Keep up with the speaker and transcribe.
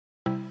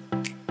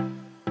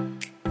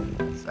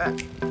Set.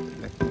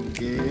 Looking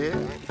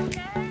good.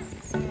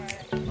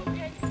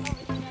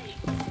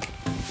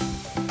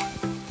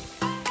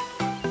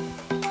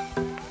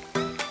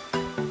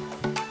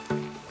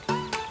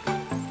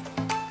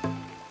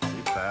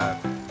 Superb.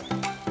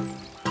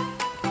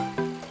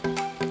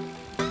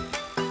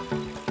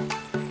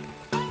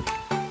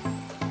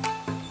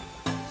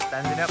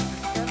 Standing up.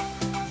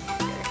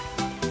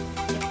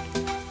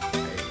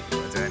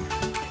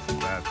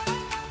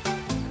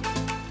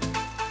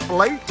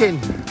 Floating.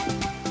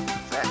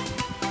 That's it.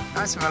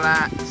 Nice and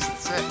relaxed.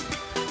 That's it.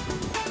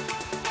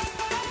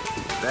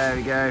 There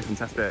we go.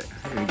 Fantastic.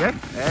 Here we go.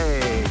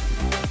 Hey.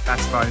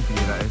 That's fine for you,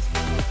 that is.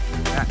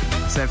 Yeah.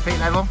 So feet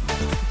level.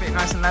 Feet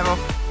nice and level.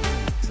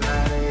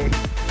 Slowly.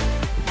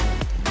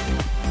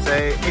 So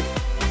if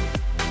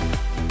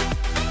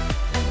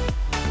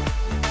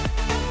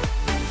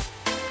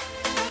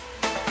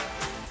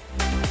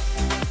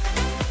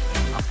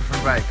off the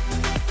front brake.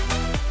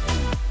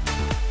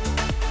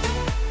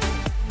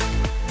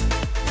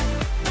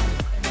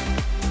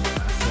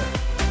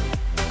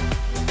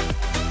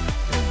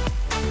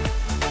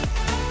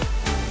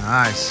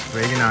 Nice,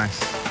 really nice.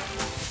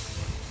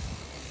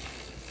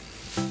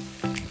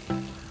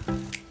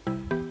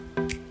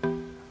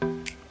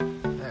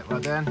 Yeah, well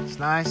done, it's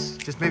nice.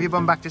 Just move your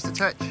bum back just a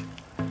touch.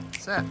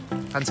 That's it.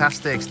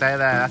 Fantastic, stay there,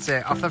 that's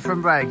it. Off the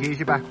front brake, use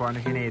your back one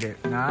if you need it.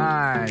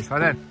 Nice, well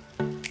done.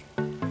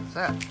 That's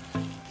it.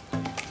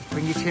 Just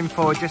bring your chin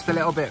forward just a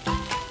little bit.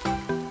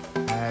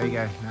 There we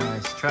go,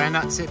 nice. Try and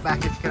not sit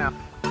back if you can.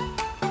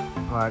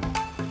 Right.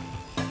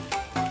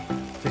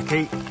 Just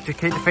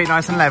keep the feet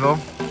nice and level.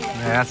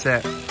 Yeah, that's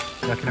it.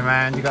 Looking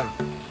around, you got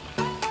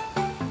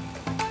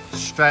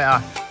straight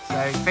off.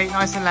 So feet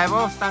nice and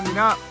level, standing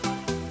up.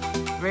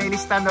 Really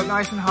stand up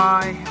nice and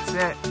high. That's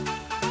it.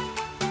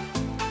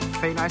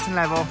 Feet nice and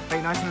level,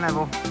 feet nice and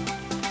level.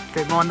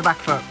 Bit more on the back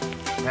foot.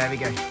 There we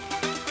go.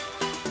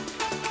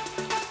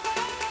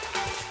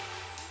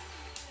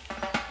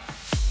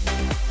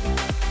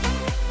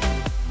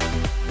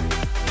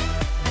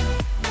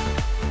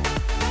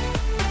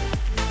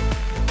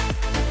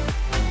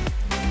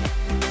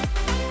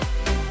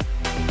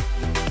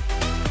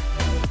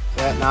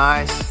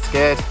 Nice, it's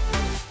good.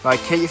 Right,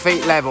 keep your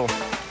feet level.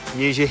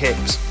 Use your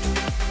hips.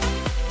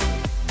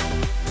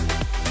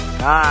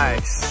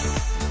 Nice.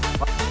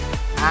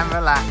 And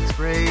relax,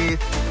 breathe.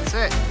 That's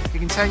it. You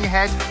can turn your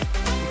head.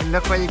 You can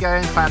look where you're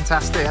going.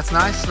 Fantastic. That's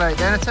nice. Slow it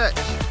down a touch.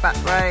 Back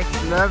brake.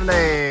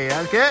 Lovely.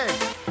 That's good.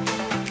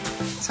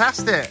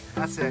 Fantastic.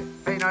 That's it.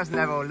 Feet nice and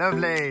level.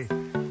 Lovely.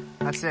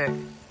 That's it.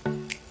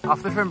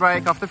 Off the front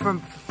brake. Off the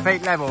front.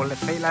 Feet level.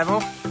 Feet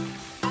level.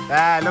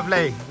 There,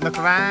 lovely. Look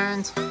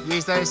around,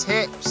 use those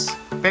hips.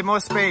 Bit more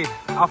speed.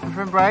 Off the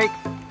front brake.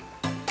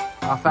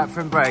 Off that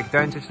front brake.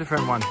 Don't touch the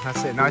front one.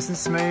 That's it. Nice and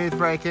smooth.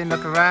 Braking.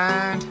 Look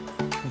around.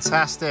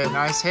 Fantastic.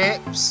 Nice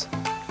hips.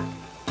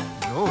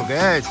 Oh,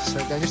 good.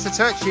 Slow down just a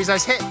touch. Use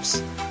those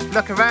hips.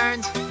 Look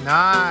around.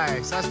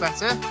 Nice. That's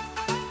better.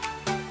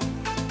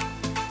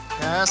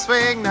 Now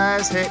swing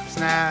those hips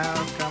now.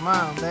 Come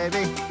on,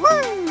 baby.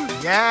 Woo!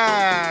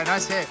 Yeah.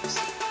 Nice hips.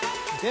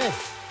 Good.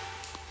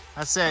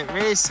 That's it,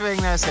 really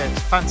swing those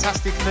hips.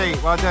 Fantastic feet,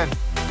 well done.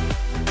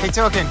 Keep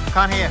talking,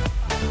 can't hear.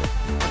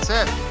 That's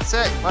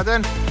it, well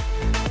done.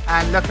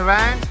 And look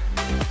around.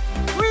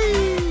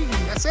 Whee!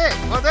 That's it,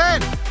 well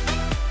done.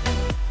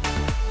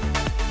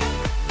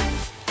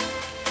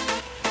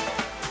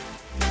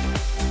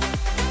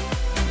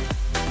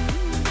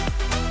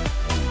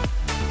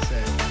 That's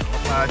it,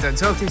 well done.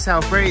 Talk to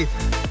yourself, breathe.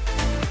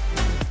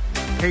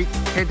 Keep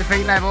the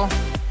feet level.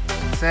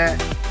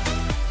 That's it.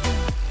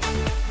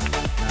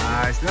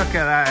 Nice, look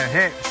at that,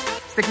 hips.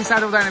 Stick your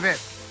saddle down a bit.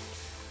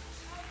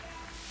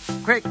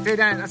 Quick, do it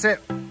down, that's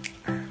it.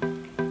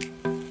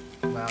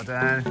 Well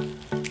done.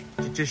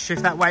 Just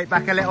shift that weight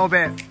back a little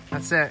bit.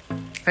 That's it.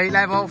 Feet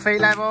level, feet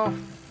level.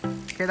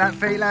 Get that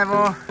feet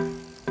level.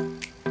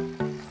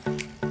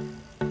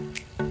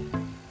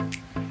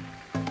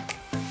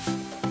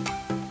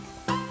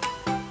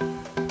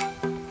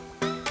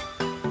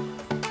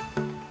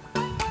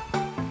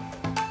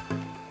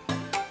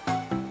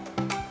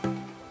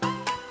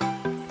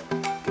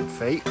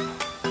 Feet.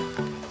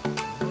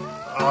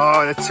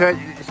 Oh, the turn.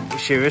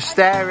 She was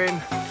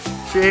staring.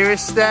 She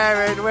was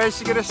staring. Where's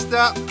she gonna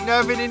stop?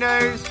 Nobody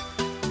knows.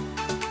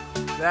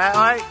 There,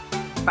 right?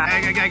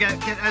 Bang, go.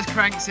 Get those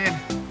cranks in.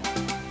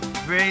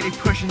 Really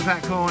pushing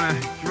that corner.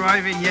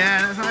 Driving,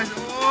 yeah, that's nice.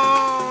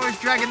 Oh,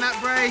 it's dragging that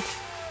brake.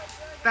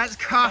 That's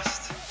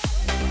cost.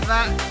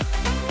 That.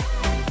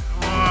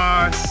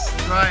 Oh,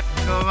 right.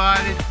 Come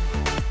on.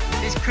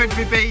 This could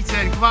be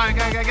beaten. Come on,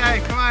 go.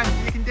 Come on,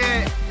 you can do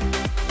it.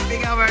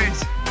 Big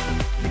elbows.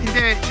 You can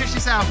do it. Trust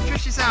yourself. Go.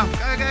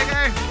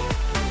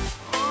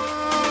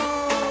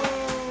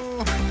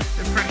 Oh,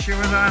 the pressure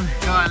was on.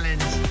 Go on,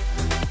 Linz.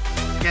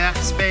 Get that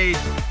speed.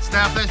 Stay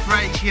off those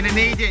brakes. You're going to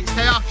need it.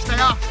 Stay off.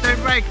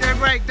 Don't brake.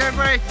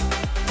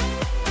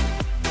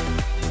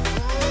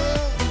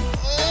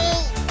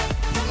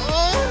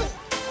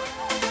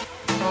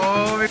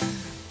 Oh.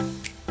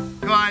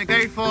 Go on,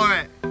 go for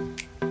it.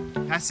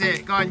 That's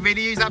it. Go on,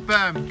 really use that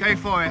berm. Go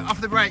for it.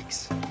 Off the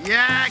brakes.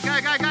 Yeah,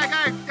 go, go, go,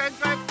 go.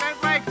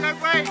 Don't brake, don't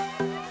brake.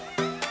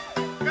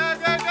 Go,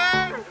 go, go.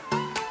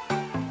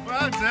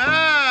 Well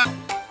done.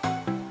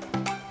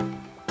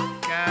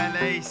 Go,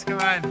 Elise, come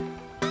on.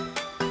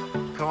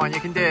 Come on,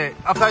 you can do it.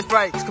 Off those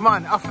brakes, come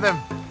on, off of them.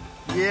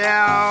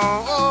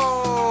 Yeah,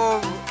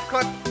 oh,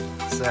 good.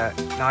 That's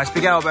it. Nice,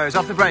 big elbows,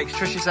 off the brakes,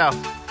 trust yourself.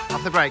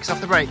 Off the brakes, off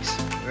the brakes.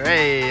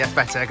 Hey, that's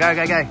better, go,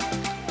 go, go.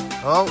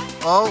 Oh,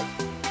 oh,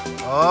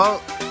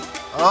 oh,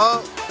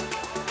 oh,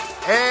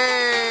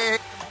 hey.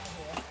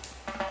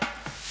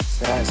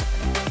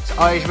 So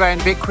eyes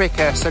round a bit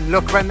quicker, so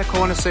look around the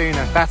corner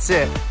sooner. That's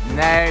it.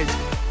 Now,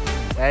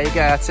 there you go,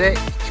 that's it.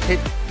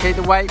 Keep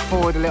the weight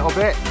forward a little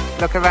bit,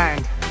 look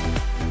around.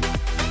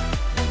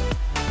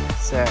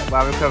 That's it,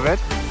 well recovered.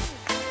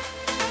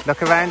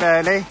 Look around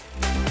early.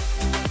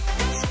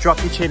 Just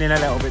drop your chin in a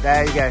little bit,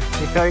 there you go.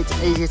 You feel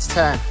it's easier to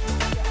turn.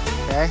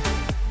 Okay,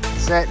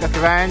 that's it, look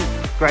around.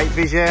 Great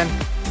vision.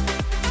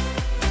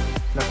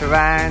 Look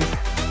around.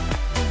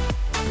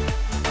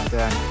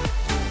 Done.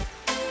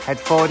 Head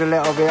forward a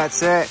little bit,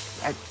 that's it.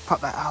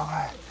 Pop that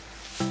elbow.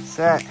 That's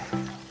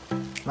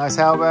it. Nice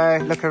elbow,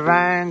 look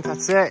around,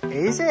 that's it.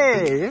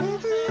 Easy.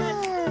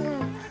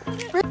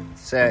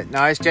 That's it.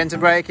 Nice, gentle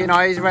braking,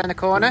 eyes around the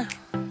corner.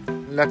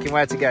 Looking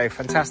where to go,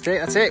 fantastic,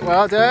 that's it,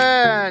 well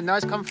done.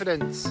 Nice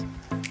confidence.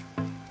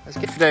 That's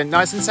confident,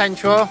 nice and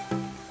central.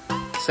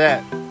 That's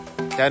it.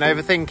 Don't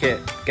overthink it,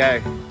 go.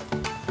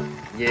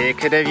 You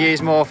could have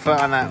used more foot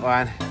on that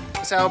one.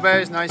 Nice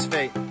elbows, nice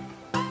feet.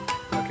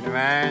 Looking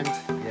around,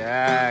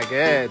 yeah,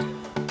 good.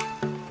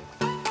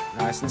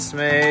 Nice and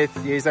smooth,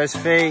 use those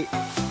feet.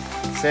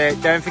 That's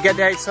it, don't forget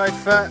the outside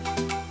foot.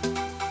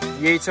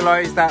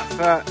 Utilise that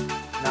foot.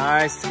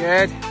 Nice,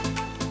 good.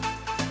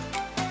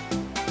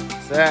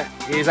 That's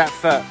it, use that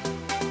foot.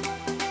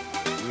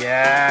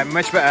 Yeah,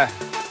 much better.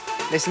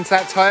 Listen to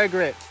that tyre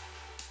grip.